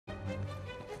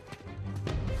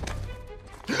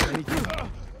I'm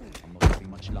not having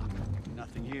much luck.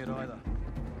 Nothing here either.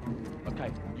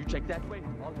 Okay, you check that way,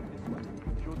 I'll look this way.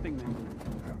 Sure thing, then.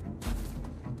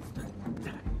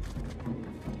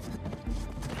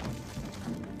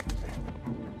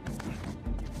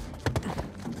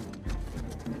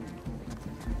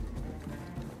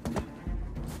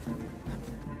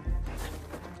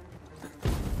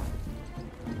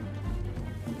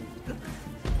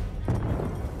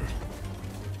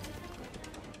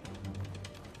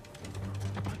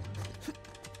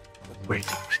 Wait,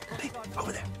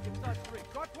 over there.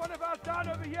 Got one of us down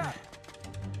over here.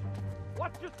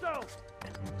 Watch yourself.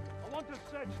 I want to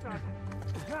search that.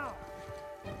 Now.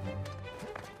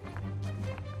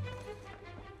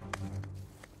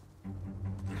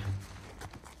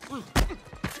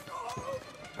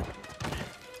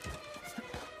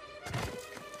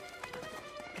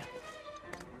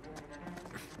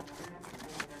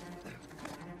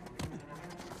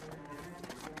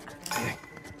 Hey,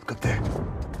 look up there.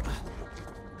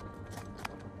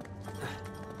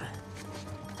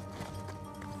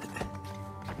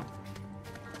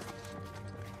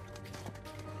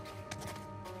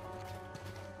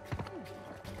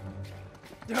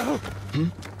 Hmm?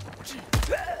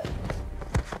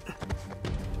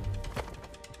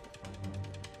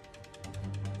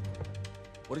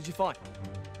 What did you find?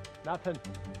 Nothing.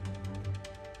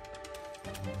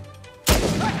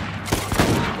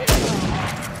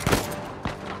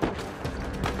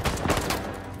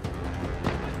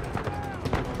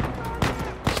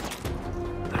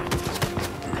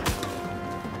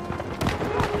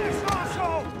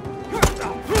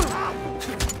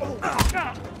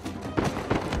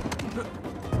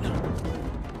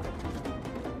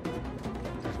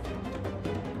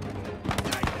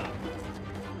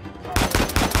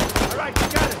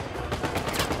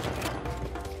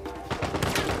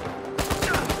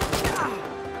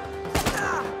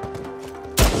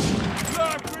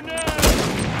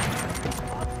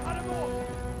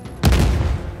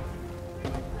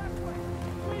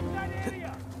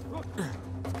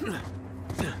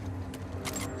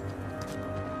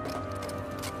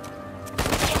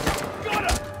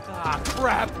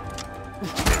 Crap!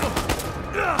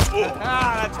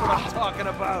 That's what I'm talking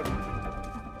about.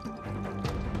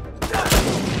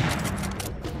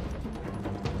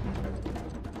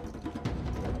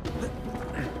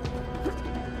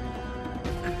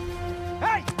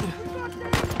 Hey!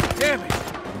 Damn it!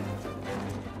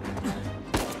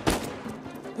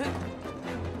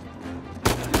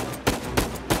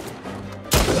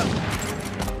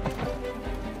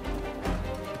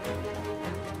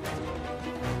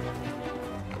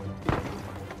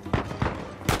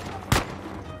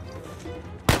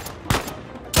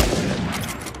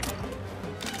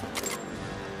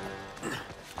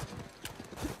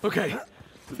 Okay,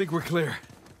 I think we're clear.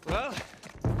 Well,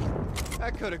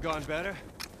 that could have gone better.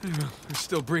 We're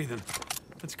still breathing.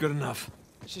 That's good enough.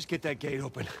 Let's just get that gate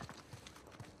open.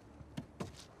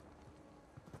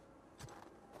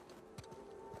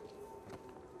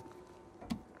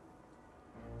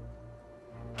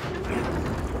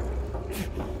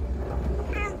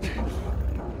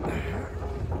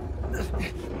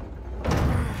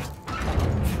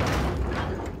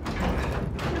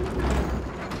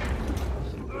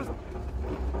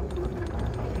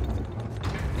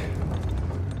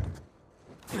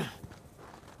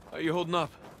 How you holding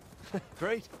up?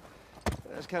 Great.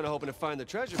 I was kind of hoping to find the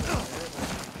treasure back there,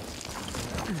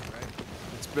 but...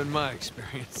 It's been my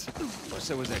experience. Plus,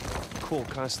 there was that cool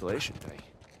constellation thing.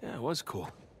 Yeah, it was cool.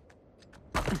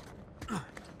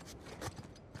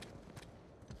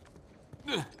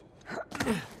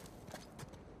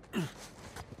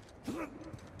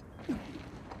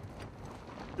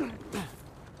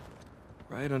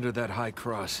 Right under that high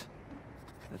cross.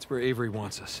 That's where Avery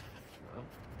wants us. Well,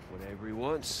 what Avery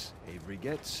wants, Avery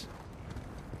gets.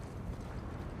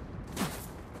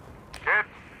 Kid,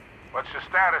 what's your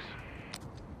status?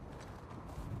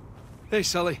 Hey,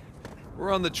 Sully.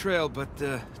 We're on the trail, but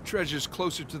treasure's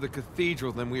closer to the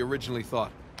cathedral than we originally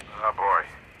thought. Oh, boy.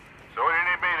 So what do you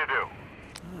need me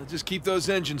to do? Just keep those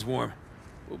engines warm.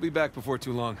 We'll be back before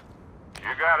too long.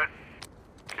 You got it.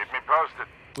 Keep me posted.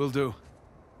 Will do.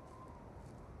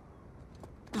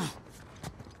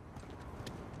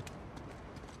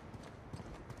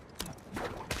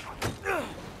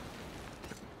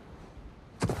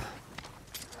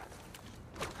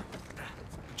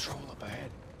 Patrol up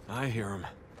ahead. I hear him.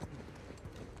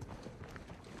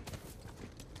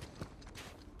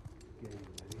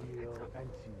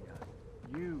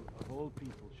 You, of all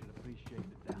people, should appreciate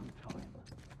the downtime.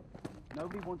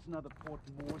 Nobody wants another Port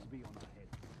Moresby on our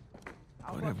heads.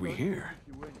 How What about have we those here?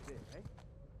 if you weren't there,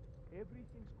 eh?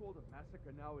 Everything's called hold a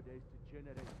massacre nowadays to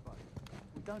generate buzz.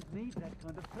 We don't need that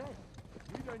kind of press.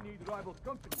 We don't need rival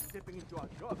companies stepping into our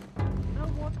jobs. You know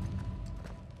what?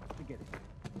 Forget it.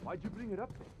 Why'd you bring it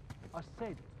up then? I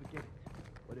said forget it.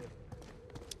 Whatever.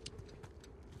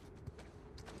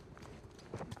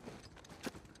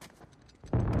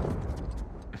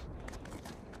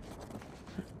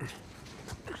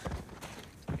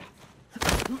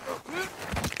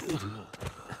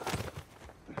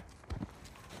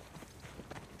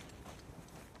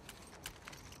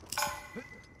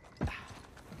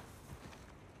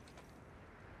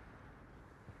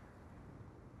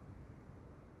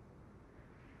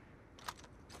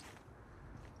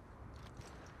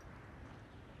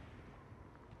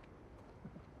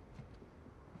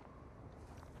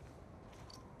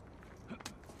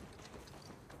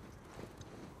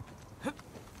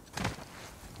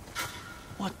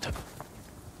 What the?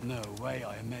 No way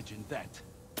I imagined that.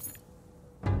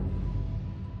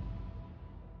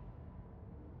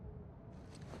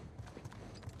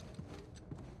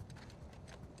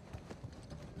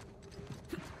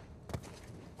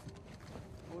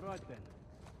 All right then.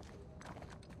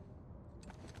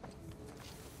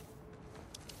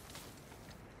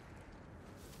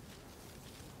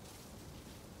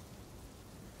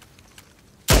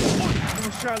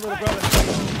 Nice try, little brother.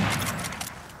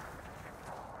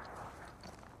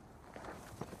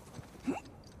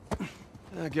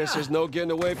 I guess there's no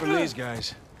getting away from these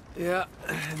guys. Yeah,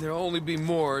 and there'll only be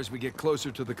more as we get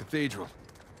closer to the cathedral.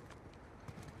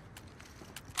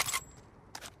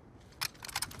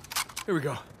 Here we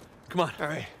go. Come on. All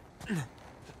right.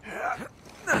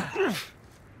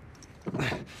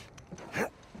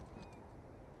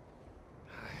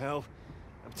 Hell,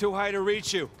 I'm too high to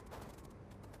reach you.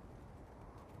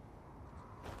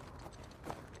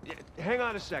 Yeah, hang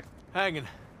on a sec. Hanging.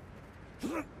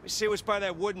 Let me see what's by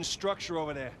that wooden structure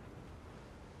over there.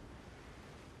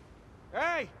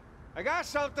 Hey! I got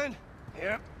something!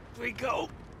 Here we go.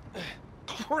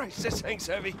 Christ, this thing's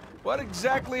heavy. What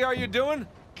exactly are you doing?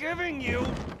 Giving you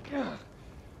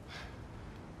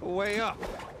a way up.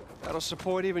 That'll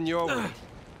support even your weight.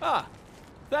 Ah,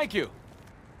 thank you.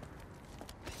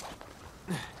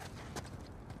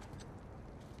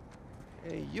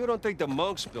 Hey, you don't think the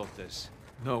monks built this?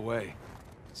 No way.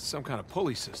 It's some kind of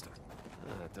pulley system.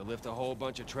 To lift a whole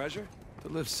bunch of treasure? To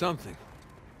lift something.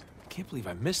 I can't believe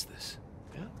I missed this.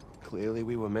 Yeah. Clearly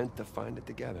we were meant to find it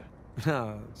together.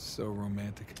 Ah, so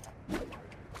romantic.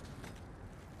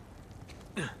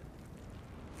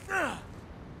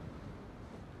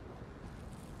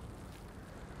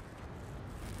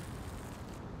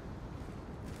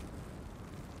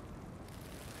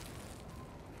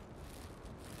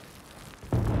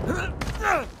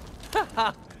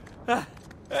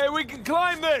 Hey, we can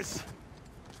climb this!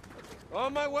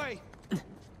 On my way.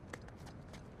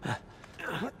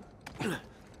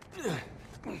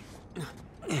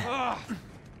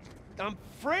 I'm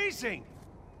freezing!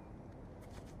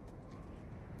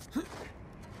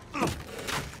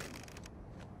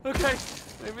 Okay,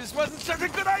 maybe this wasn't such a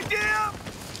good idea!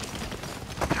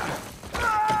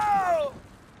 Oh!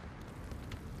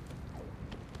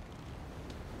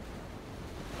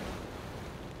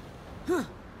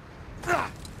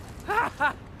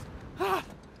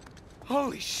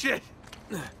 Holy shit!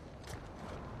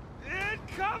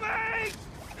 Incoming!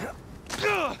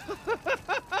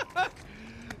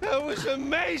 That was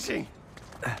amazing!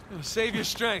 Save your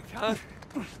strength, huh?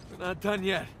 We're not done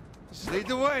yet. Just lead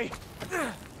the way.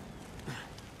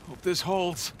 Hope this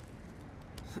holds.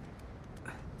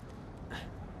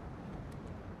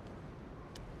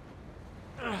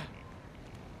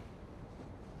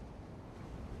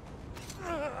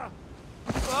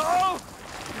 Oh!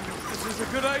 This is a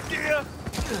good idea!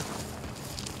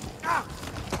 Ah!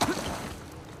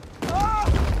 Ah!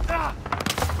 Ah!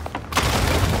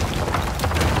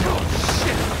 Oh,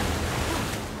 shit!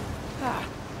 Ah!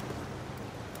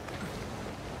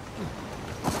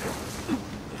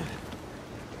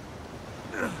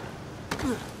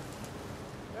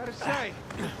 Gotta say,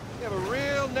 you have a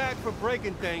real knack for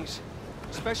breaking things,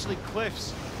 especially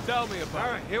cliffs. Tell me about it.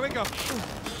 All right, here we go.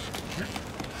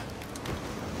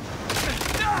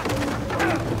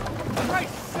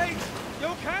 Christ's sakes! You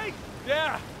okay?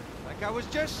 Yeah! Like I was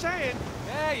just saying.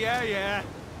 Yeah.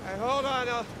 All right, hold on.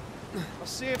 I'll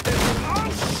see if there's...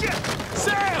 Oh, shit!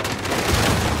 Sam!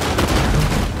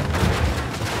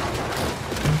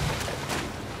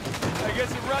 I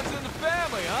guess it runs in the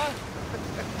family, huh?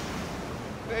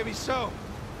 Maybe so.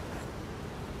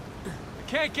 I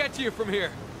can't get to you from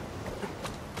here.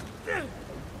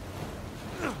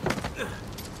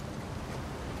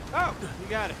 Oh, you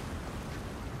got it.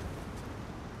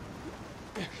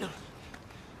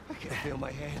 can feel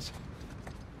my hands.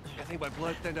 I think my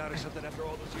blood thinned out or something after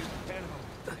all those years in Panama.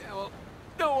 Yeah, well,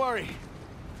 don't worry.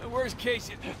 The worst case,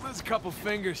 you lose a couple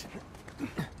fingers.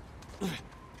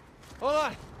 Hold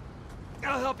on.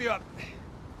 I'll help you up.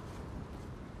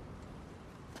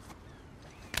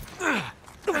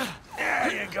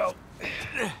 There you go.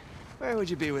 Where would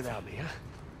you be without me,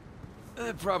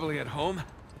 huh? Probably at home.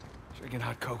 Drinking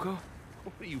hot cocoa.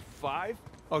 What are you, 5?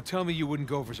 Oh, tell me you wouldn't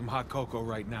go for some hot cocoa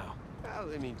right now.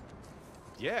 Well, I mean,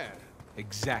 yeah.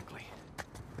 Exactly.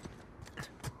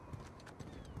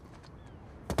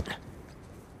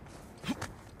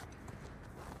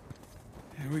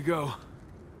 Here we go.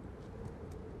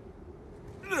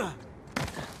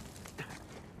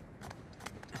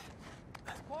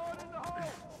 Forward in the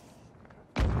hole!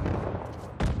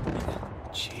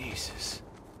 Jesus.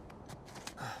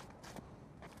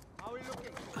 How are we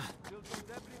looking? Still some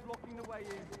debris blocking the way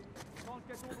in. Can't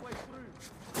get all the way through.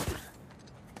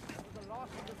 That was the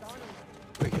last of the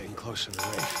dynamite. We're getting close to the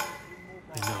reef.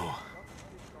 I know.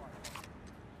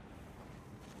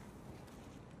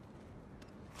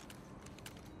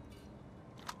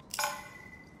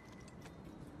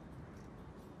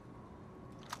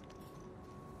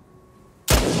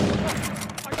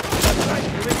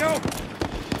 Here we go!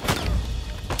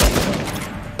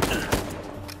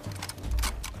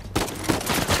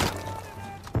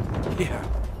 Yeah,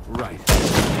 right.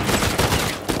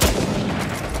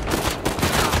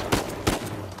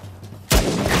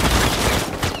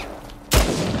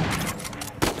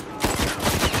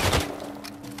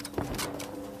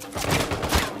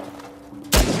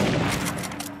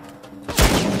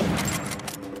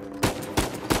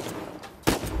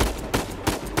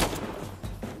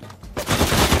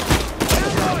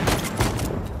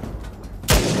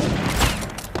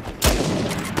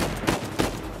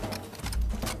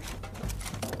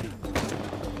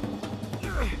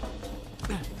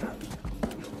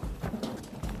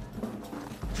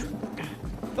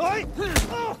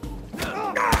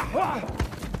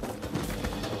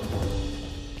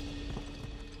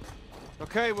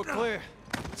 Okay, we're clear.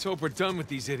 Let's hope we're done with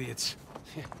these idiots.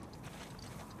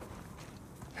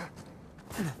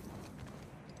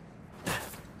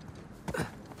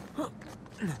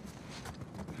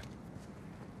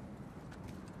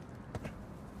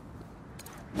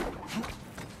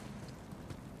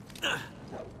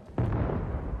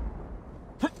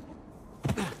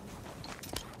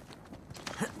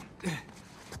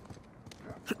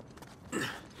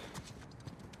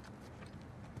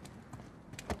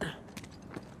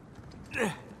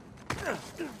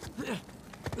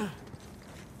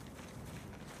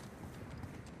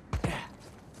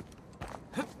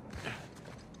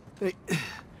 Hey,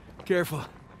 careful. It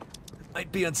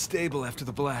might be unstable after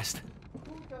the blast.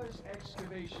 Who does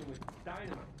excavation with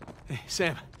dynamite? Hey,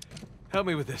 Sam, help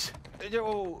me with this.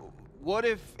 Oh, what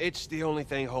if it's the only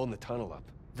thing holding the tunnel up?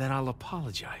 Then I'll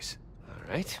apologize. All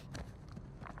right.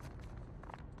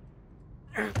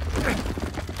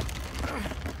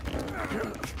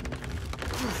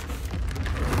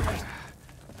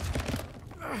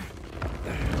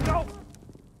 Go!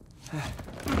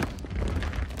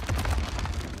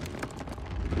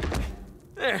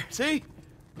 There, see?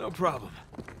 No problem.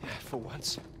 Yeah, for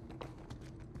once.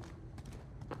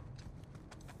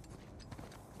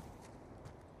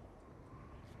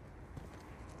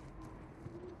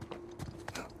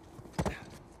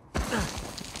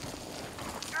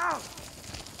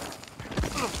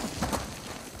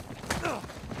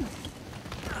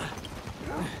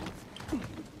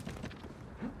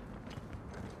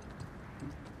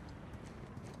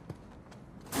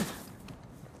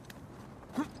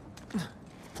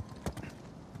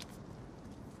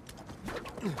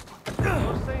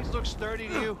 Those things look sturdy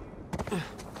to you?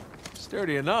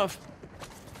 Sturdy enough.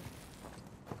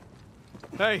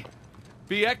 Hey,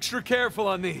 be extra careful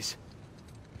on these.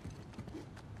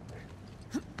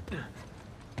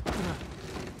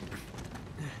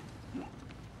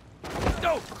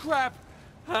 Oh, crap!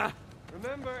 Ah,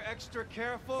 Remember, extra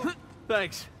careful.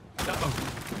 thanks. Uh-oh.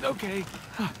 Okay.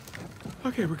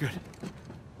 Okay, we're good.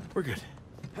 We're good.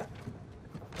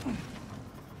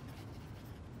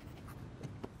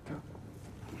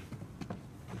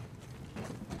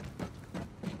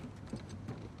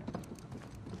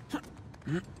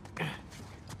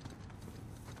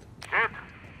 Kid,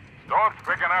 storm's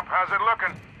picking up. How's it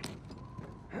looking?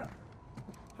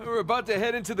 We're about to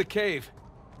head into the cave.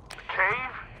 The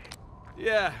cave?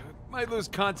 Yeah, might lose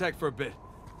contact for a bit.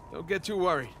 Don't get too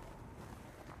worried.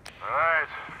 All right.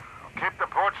 I'll keep the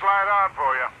porch light on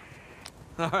for you.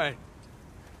 All right.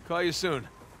 Call you soon.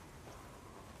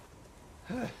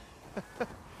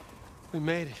 We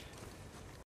made it.